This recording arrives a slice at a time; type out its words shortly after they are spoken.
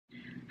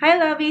Hi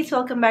lovies,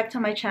 welcome back to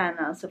my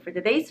channel. So for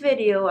today's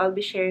video, I'll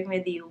be sharing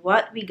with you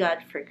what we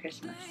got for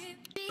Christmas.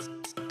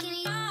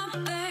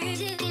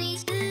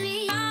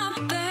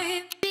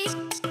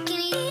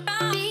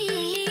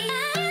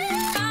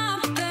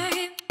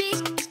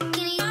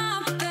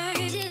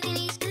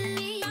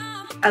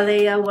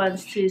 Alea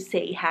wants to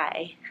say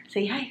hi.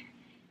 Say hi.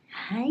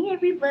 Hi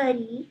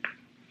everybody.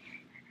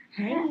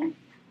 Hi.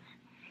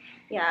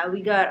 Yeah,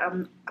 we got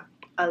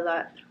a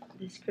lot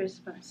this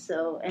Christmas.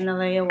 So and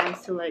Alea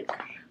wants to like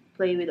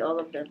play with all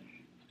of them.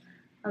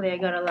 Alea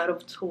got a lot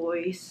of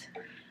toys,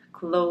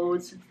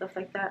 clothes and stuff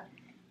like that.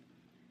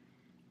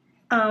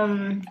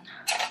 From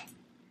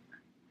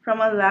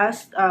our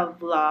last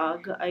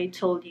vlog, I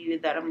told you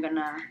that I'm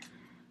gonna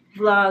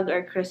vlog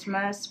our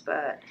Christmas,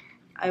 but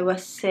I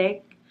was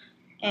sick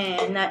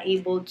and not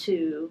able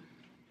to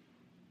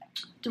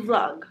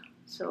vlog.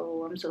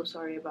 So I'm so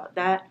sorry about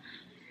that.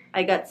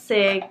 I got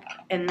sick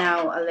and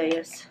now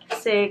Alea's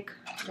sick.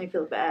 I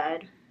feel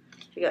bad.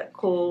 She got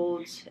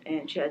colds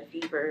and she had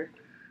fever.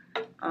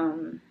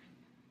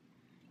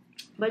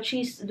 But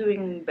she's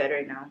doing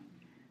better now.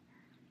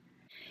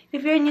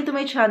 If you're new to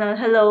my channel,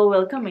 hello,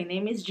 welcome. My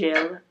name is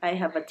Jill. I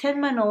have a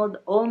 10-month-old,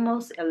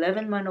 almost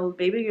 11-month-old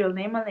baby girl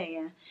named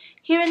Alea.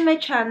 Here in my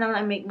channel,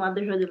 I make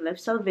motherhood and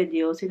lifestyle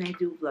videos and I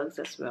do vlogs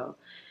as well.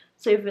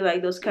 So if you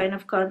like those kind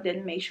of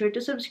content, make sure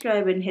to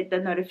subscribe and hit the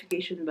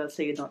notification bell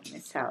so you don't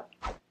miss out.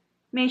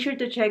 Make sure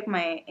to check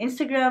my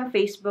Instagram,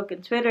 Facebook,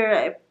 and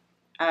Twitter.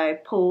 I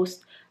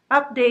post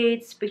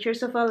updates,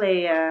 pictures of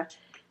Alea,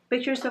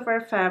 pictures of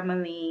our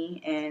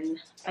family, and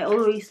I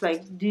always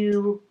like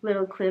do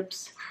little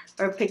clips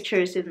or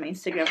pictures in my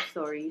Instagram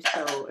stories.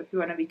 So if you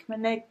want to be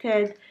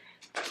connected,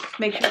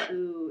 make sure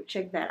to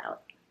check that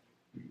out.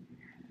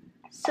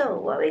 So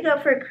what we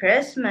got for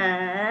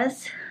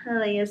Christmas?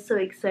 Alea's so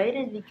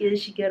excited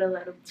because she got a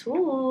lot of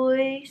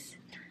toys.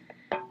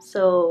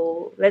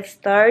 So let's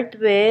start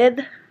with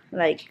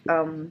like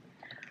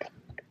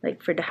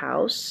for the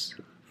house.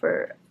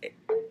 It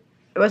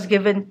was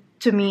given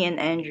to me and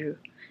Andrew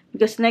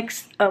because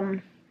next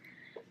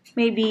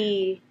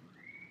maybe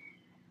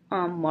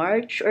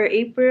March or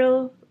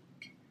April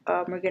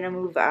we're gonna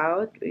move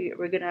out.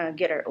 We're gonna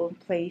get our own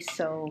place,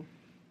 so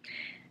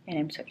and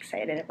I'm so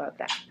excited about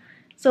that.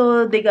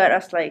 So they got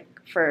us like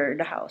for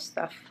the house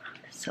stuff.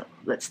 So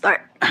let's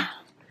start.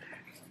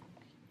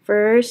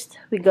 First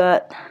we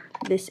got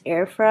this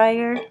air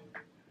fryer,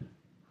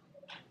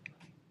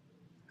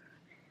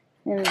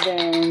 and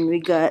then we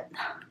got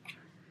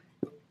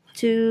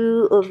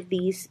two of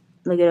these.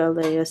 Look at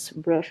Alea's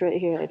brush right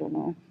here. I don't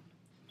know.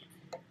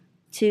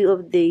 Two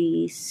of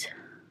these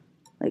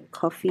like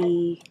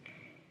coffee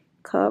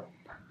cup.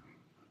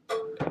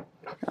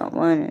 That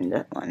one and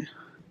that one.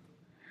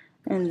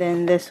 And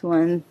then this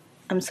one.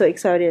 I'm so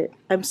excited.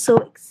 I'm so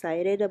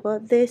excited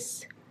about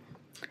this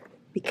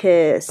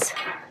because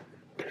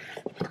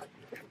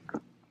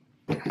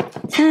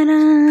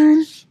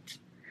ta-da!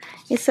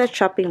 It's a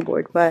chopping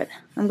board, but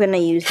I'm gonna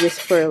use this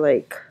for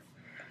like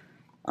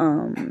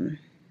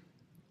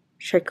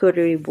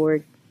charcuterie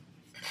board.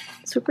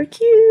 Super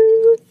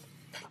cute.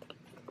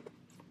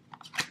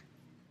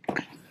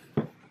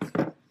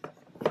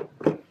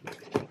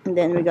 And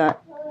then we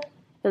got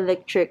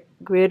electric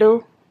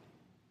griddle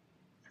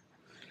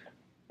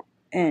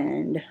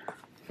and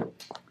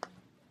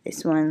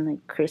this one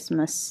like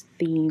Christmas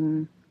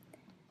theme.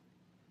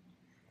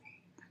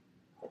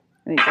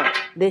 We got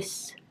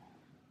this.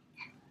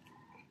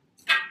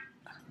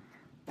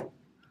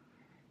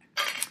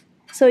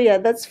 So yeah,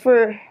 that's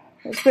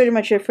pretty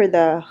much it for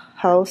the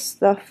house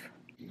stuff.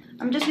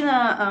 I'm just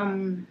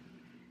gonna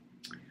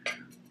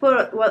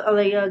put what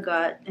Alea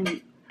got in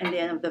the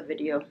end of the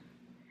video.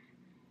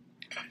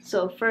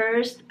 So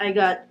first I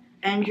got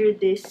Andrew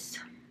this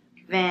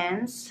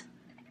Vans.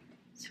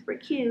 Super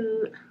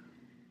cute.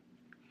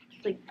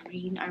 It's like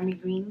green, army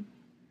green.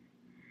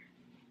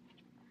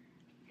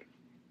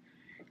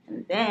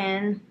 And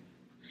then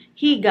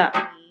he got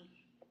me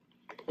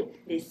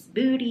this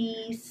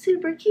booty.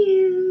 Super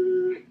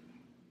cute.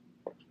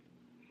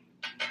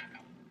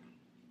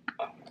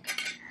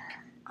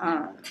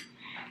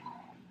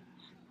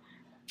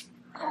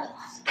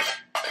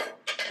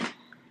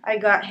 I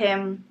got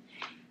him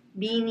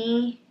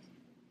beanie,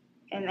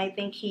 and I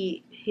think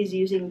he's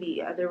using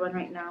the other one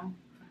right now.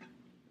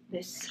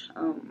 This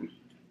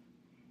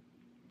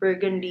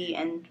burgundy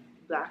and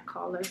black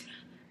collar.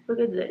 Look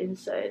at the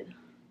inside.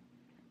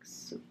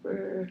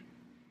 Super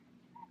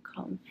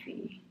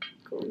comfy,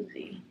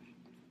 cozy.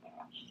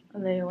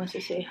 Alea wants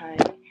to say hi.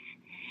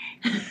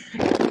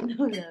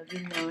 No,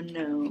 lovey,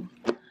 no.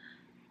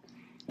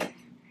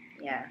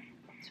 Yeah,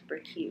 super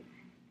cute.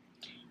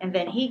 And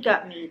then he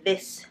got me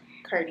this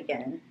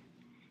cardigan.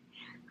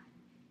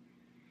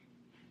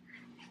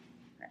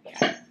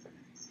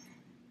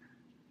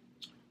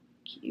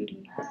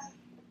 Cutie.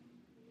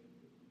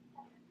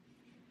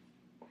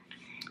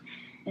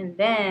 And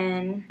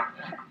then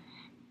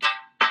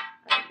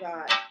I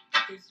got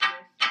this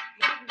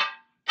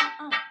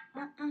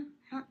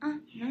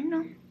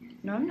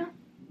no.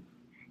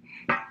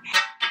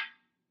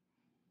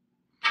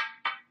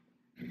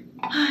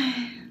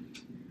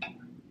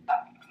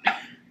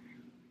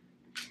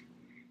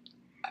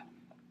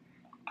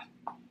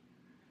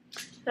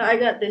 So I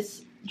got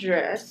this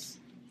dress,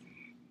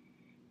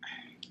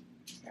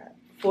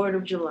 4th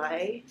of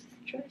July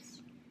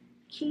dress,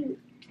 cute.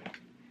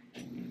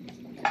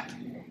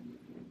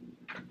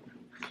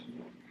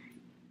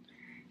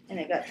 And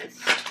I got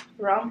this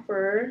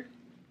romper.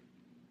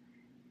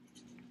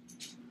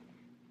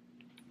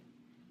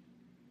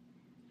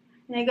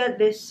 And I got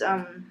this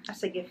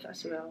as a gift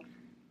as well.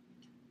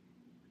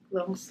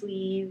 Long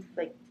sleeve,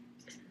 like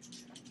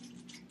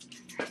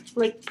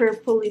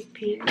purpley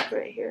pink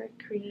right here,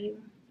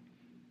 cream.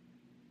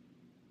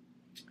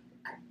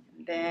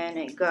 Then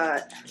I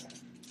got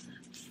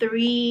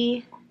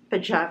 3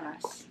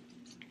 pajamas.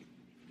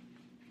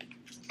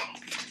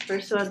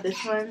 First one,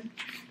 this one.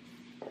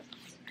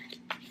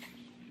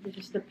 This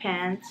is the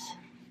pants.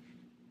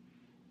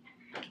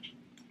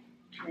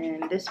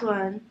 And this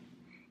one,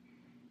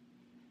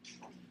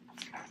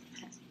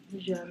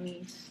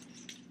 pajamas.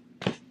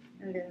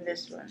 And then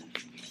this one.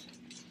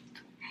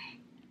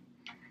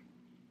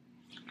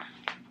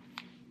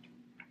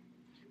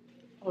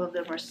 All of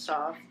them are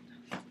soft.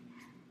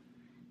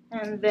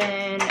 And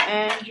then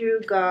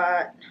Andrew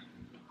got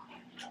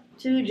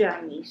 2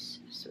 jammies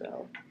as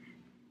well.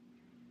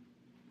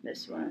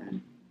 This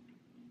one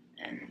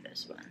and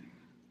this one.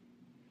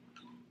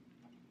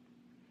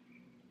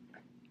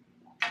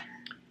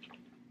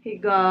 He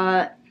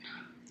got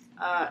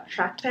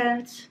track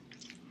pants,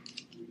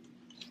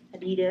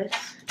 Adidas.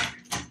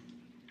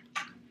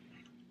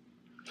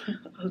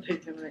 I'll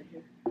take them right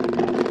here.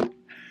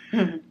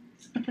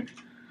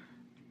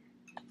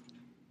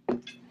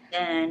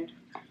 And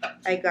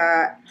I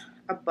got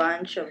a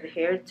bunch of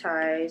hair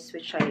ties,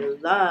 which I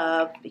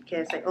love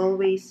because I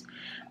always,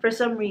 for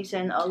some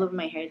reason, all of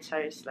my hair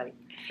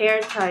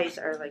ties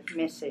are like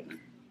missing.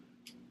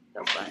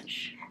 A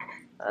bunch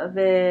of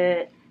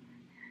it.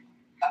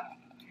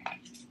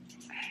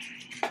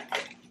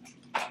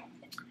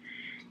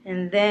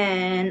 And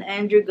then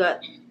Andrew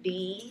got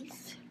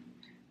these.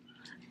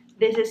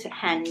 This is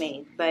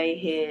handmade by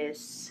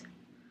his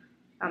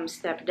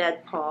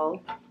stepdad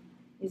Paul.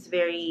 He's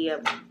very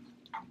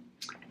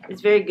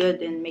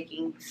good in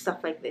making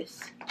stuff like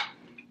this.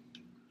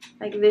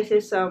 Like this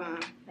is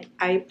like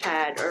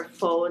iPad or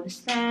phone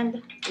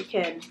stand. You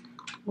can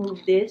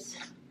move this.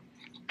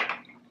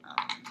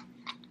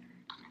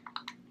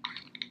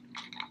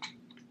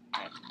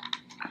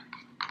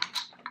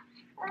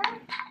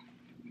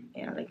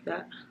 Yeah, like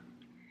that.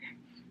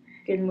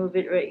 You can move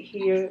it right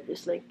here.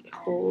 There's like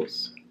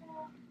holes.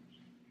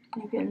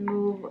 You can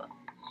move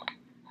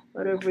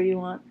whatever you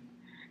want.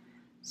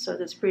 So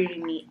that's pretty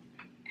neat.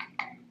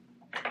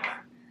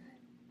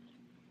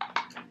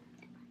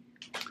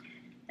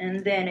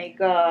 And then I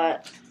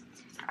got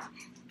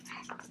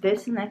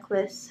this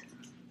necklace,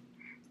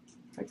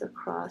 like a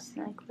cross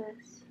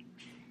necklace.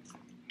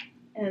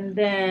 And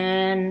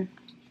then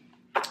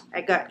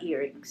I got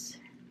earrings.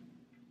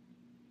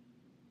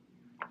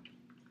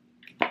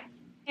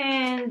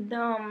 And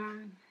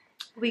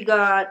we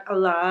got a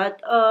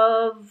lot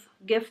of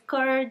gift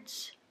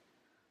cards.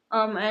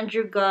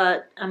 Andrew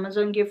got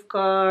Amazon gift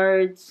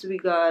cards, we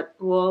got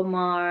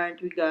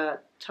Walmart, we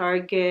got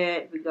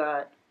Target, we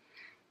got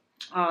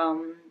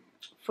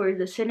for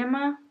the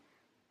cinema,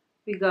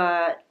 we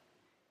got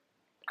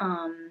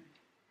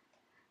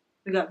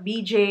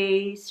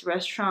BJ's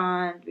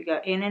restaurant, we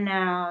got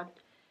In-N-Out,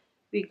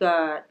 we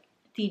got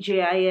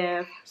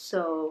TJIF,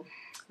 so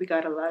we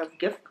got a lot of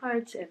gift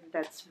cards, and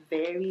that's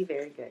very,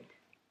 very good.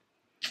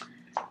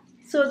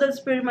 So that's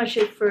pretty much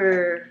it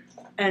for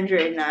Andrew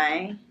and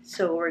I.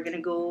 So we're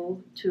gonna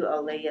go to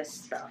Alea's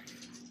stuff.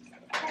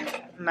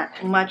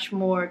 Much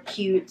more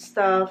cute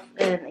stuff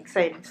and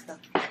exciting stuff.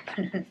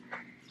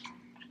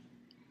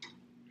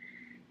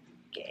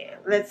 Okay,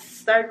 let's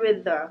start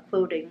with the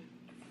clothing.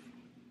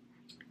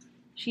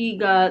 She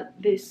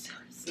got these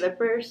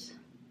slippers.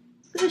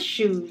 Look at the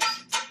shoes.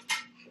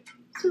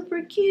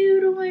 Super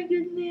cute, oh my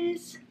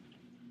goodness.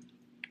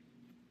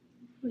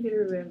 Look at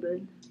her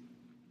ribbon.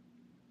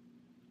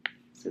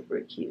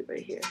 Super cute right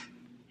here.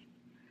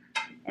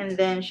 And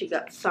then she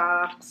got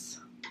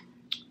socks.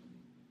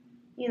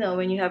 You know,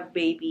 when you have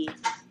baby,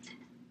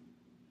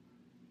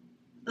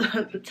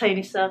 the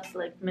tiny socks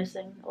like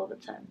missing all the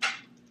time.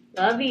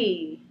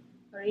 Lovey,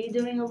 what are you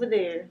doing over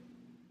there?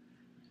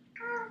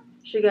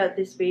 She got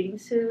this bathing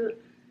suit.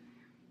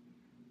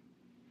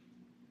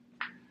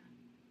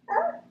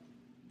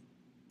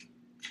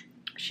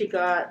 She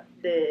got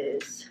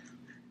this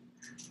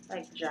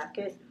like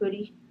jacket,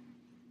 hoodie.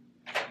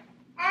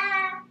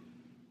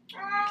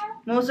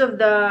 Most of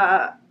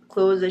the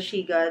clothes that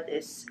she got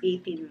is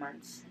 18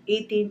 months,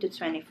 18 to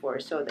 24,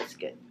 so that's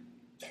good.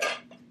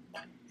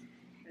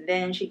 And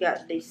then she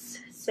got this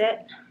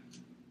set,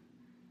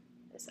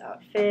 this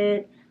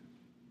outfit,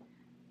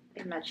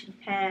 the matching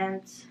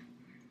pants,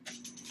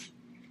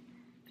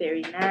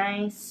 very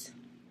nice.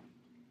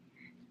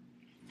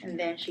 And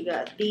then she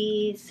got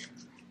these,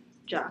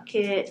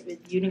 jacket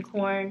with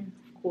unicorn,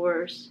 of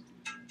course.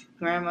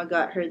 Grandma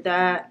got her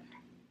that.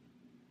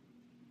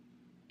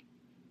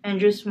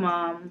 Andrew's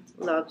mom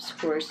loves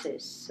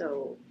horses,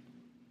 so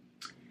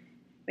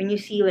when you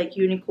see like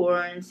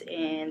unicorns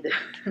and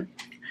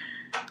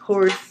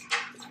horse,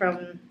 it's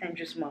from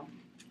Andrew's mom.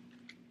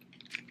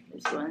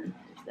 This one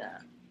is the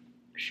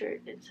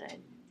shirt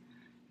inside.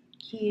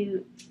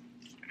 Cute.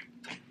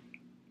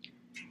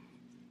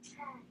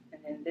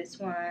 And then this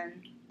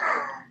one,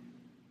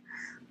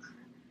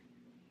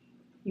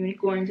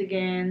 unicorns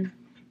again.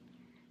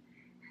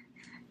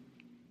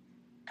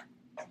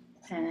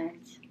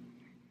 Pants.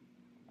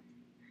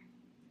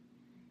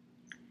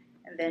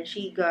 And then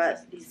she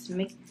got these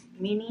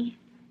mini,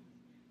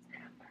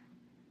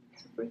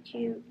 super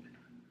cute,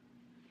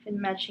 and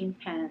matching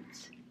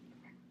pants.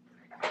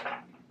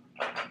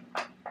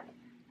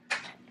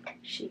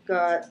 She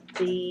got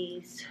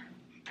these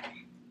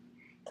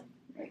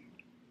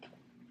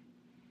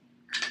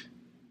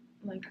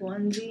like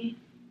onesie.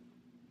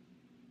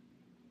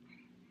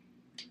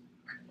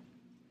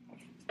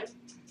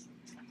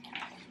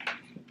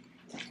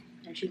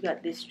 And she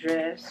got this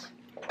dress.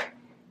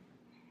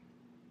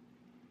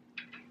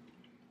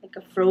 Like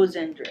a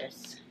Frozen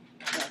dress.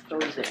 Yeah,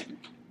 Frozen.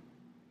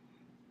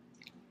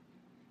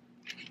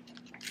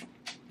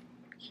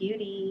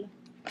 Cutie.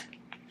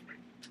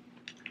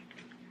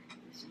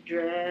 This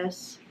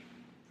dress.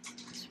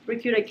 Super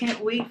cute. I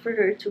can't wait for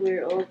her to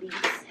wear all these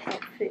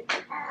outfits.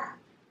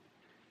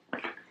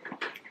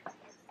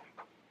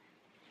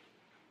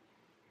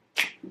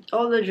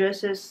 All the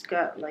dresses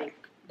got like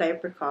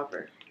diaper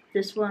cover.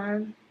 This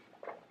one.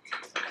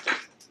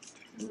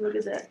 Look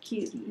at that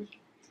cutie.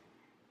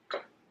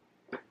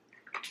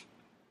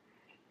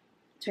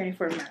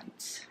 24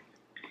 months.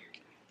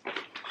 And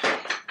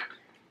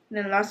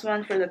then last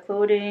one for the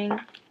clothing.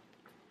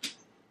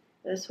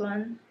 This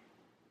one.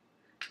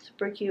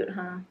 Super cute,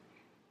 huh?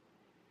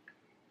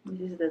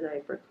 This is the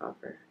diaper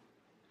cover.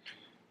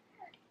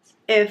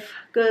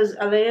 Because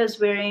Alea's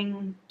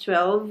wearing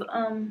 12,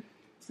 I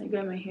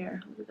got my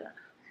hair, look at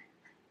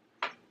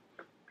that.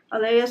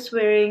 Alea's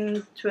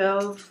wearing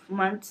 12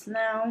 months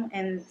now,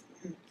 and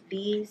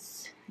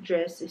this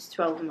dress is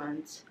 12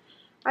 months.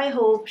 I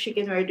hope she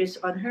can wear this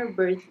on her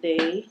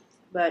birthday,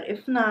 but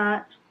if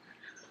not,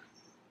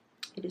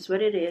 it is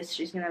what it is.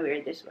 She's gonna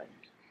wear this one.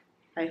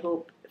 I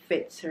hope it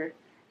fits her.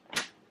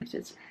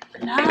 It's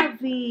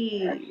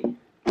Lovey.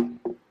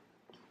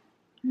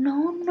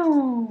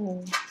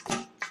 No.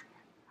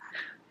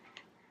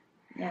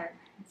 Yeah,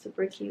 it's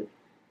super cute.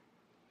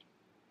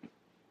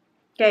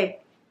 Okay.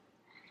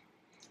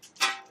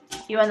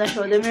 You wanna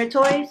show them your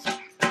toys?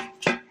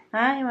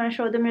 Huh? You wanna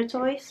show them your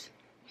toys?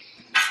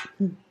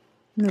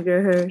 Look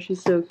at her.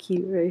 She's so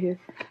cute right here.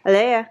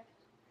 Alea.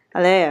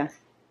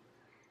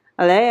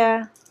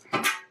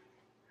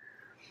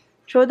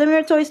 Show them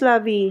your toys,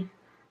 Lovey.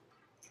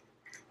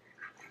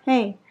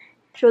 Hey,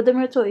 show them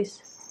your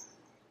toys.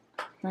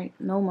 Like,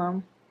 no,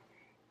 Mom.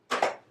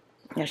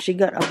 Yeah, she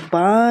got a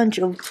bunch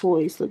of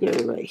toys. Look at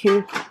it right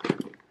here.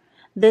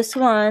 This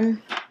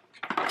one,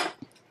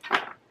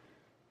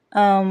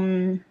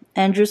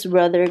 Andrew's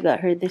brother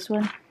got her this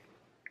one.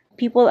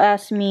 People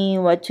asked me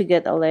what to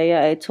get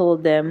Alea. I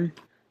told them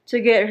to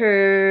get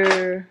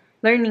her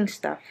learning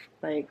stuff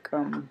like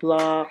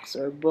blocks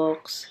or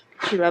books.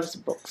 She loves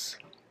books.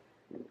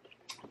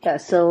 Yeah,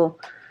 so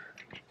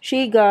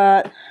she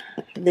got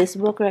this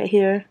book right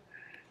here.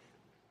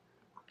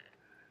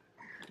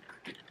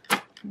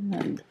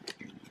 And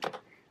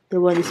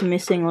the one is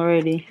missing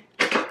already.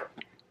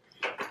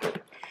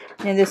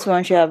 And this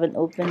one, she haven't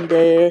opened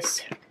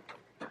this.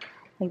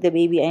 Like the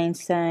baby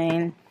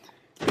Einstein.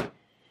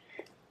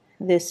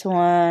 This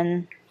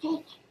one.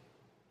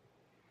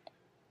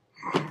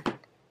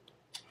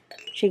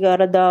 She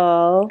got a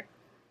doll.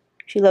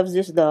 She loves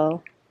this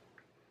doll.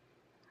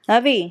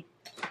 Avi,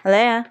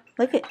 Alea,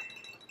 look it.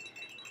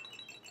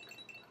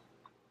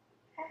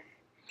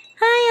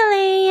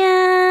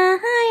 Hi,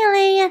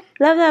 Alea.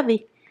 Love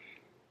Avi.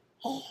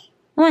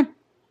 Come on.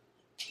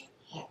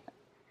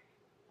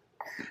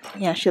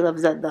 Yeah, she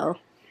loves that doll.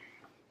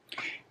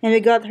 And we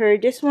got her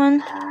this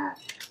one.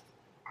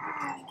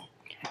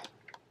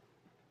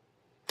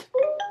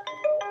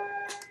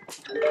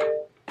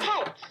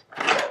 Pets.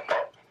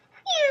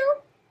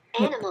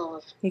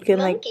 Animals. You can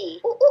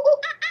Monkey.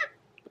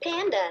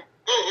 Panda.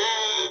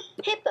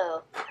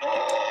 Hippo.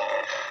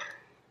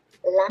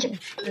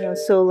 Yeah,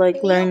 so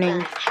like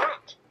learning.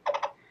 Hat.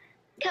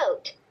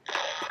 Coat.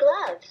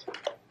 Gloves.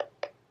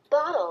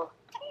 Bottle.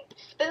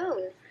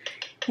 Spoon.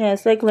 Yeah,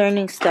 it's like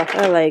learning stuff.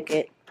 I like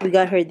it. We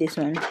got her this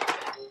one.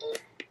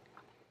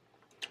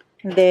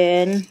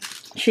 Then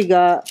she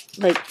got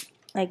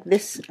like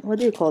this, what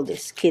do you call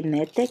this?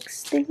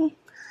 Kinetics thingy?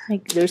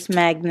 Like there's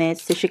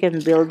magnets so she can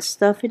build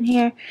stuff in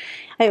here.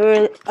 I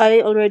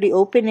already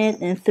opened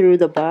it and threw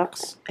the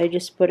box. I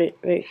just put it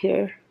right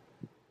here.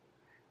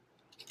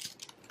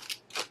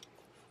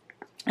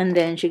 And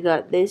then she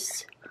got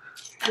this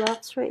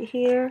blocks right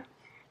here.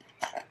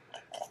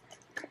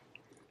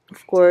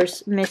 Of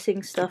course,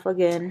 missing stuff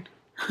again.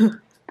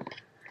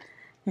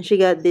 And she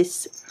got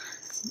this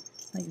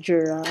like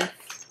giraffe.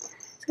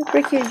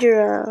 Super cute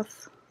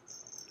giraffe.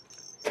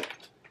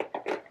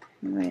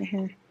 Right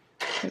here.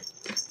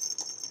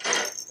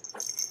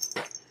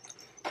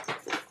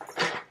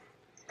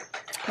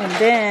 And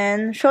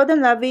then, show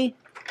them, Lovey.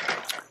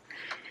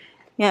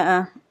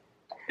 Yeah,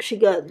 she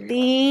got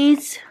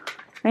these.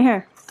 Right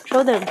here.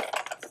 Show them.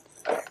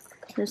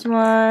 This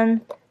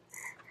one.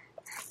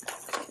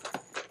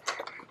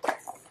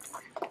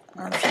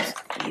 She's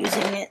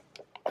using it.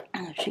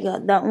 She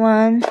got that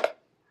one.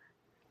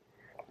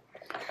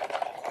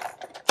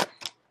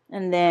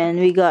 And then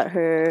we got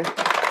her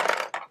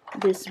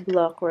this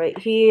block right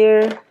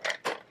here.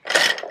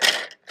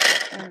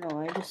 I don't know,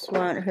 I just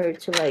want her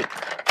to like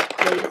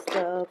play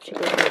stuff. She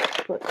can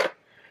like put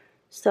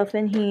stuff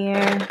in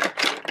here.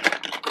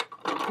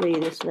 Play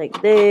this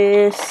like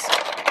this.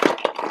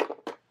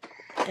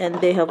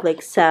 And they have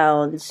like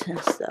sounds and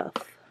stuff.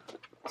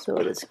 So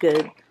that's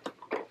good.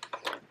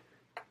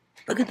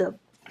 Look at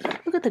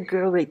the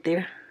girl right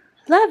there.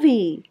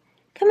 Lovey!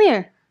 Come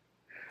here.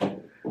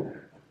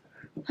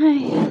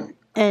 Hi.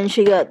 And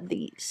she got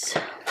these.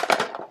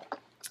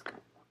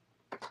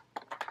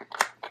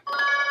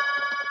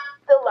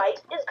 The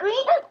light is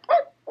green.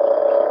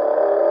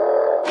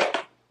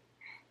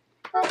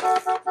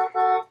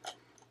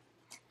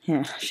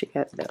 Yeah, she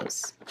got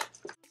those.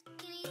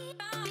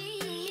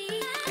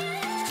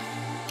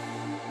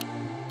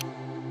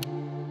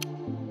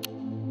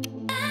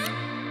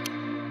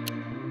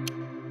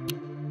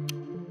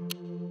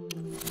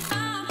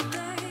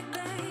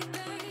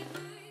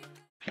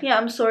 Yeah,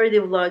 I'm sorry the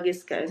vlog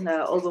is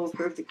kinda all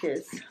over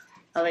because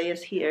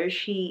Alea's here.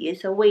 She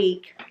is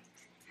awake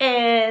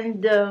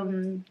and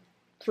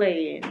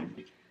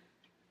playing.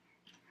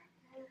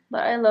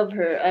 But I love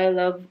her. I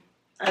love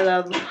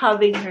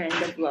having her in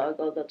the vlog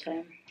all the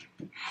time.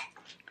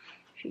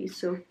 She's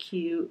so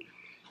cute.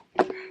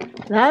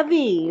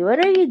 Lovey, what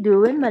are you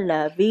doing, my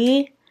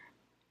lovey?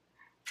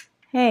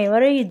 Hey,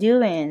 what are you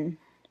doing?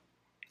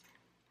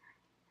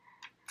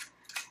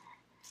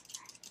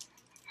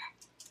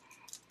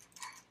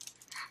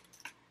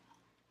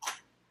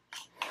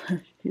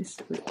 She's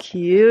so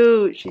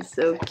cute. She's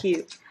so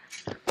cute.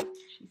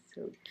 She's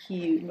so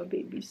cute. My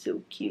baby's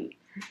so cute.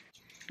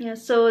 Yeah,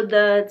 so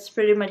that's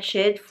pretty much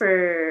it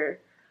for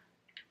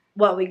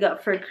what we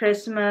got for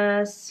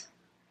Christmas.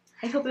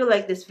 I hope you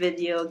like this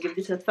video. Give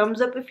this a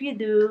thumbs up if you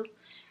do.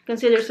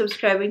 Consider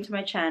subscribing to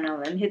my channel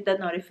and hit that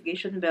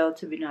notification bell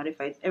to be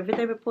notified every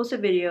time I post a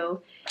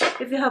video.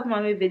 If you have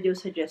mommy video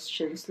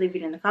suggestions, leave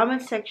it in the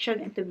comment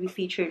section and to be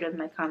featured on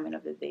my comment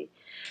of the day.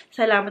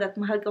 Salamat at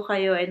mahal ko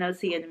kayo and I'll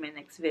see you in my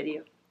next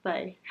video.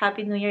 Bye.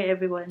 Happy New Year,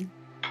 everyone.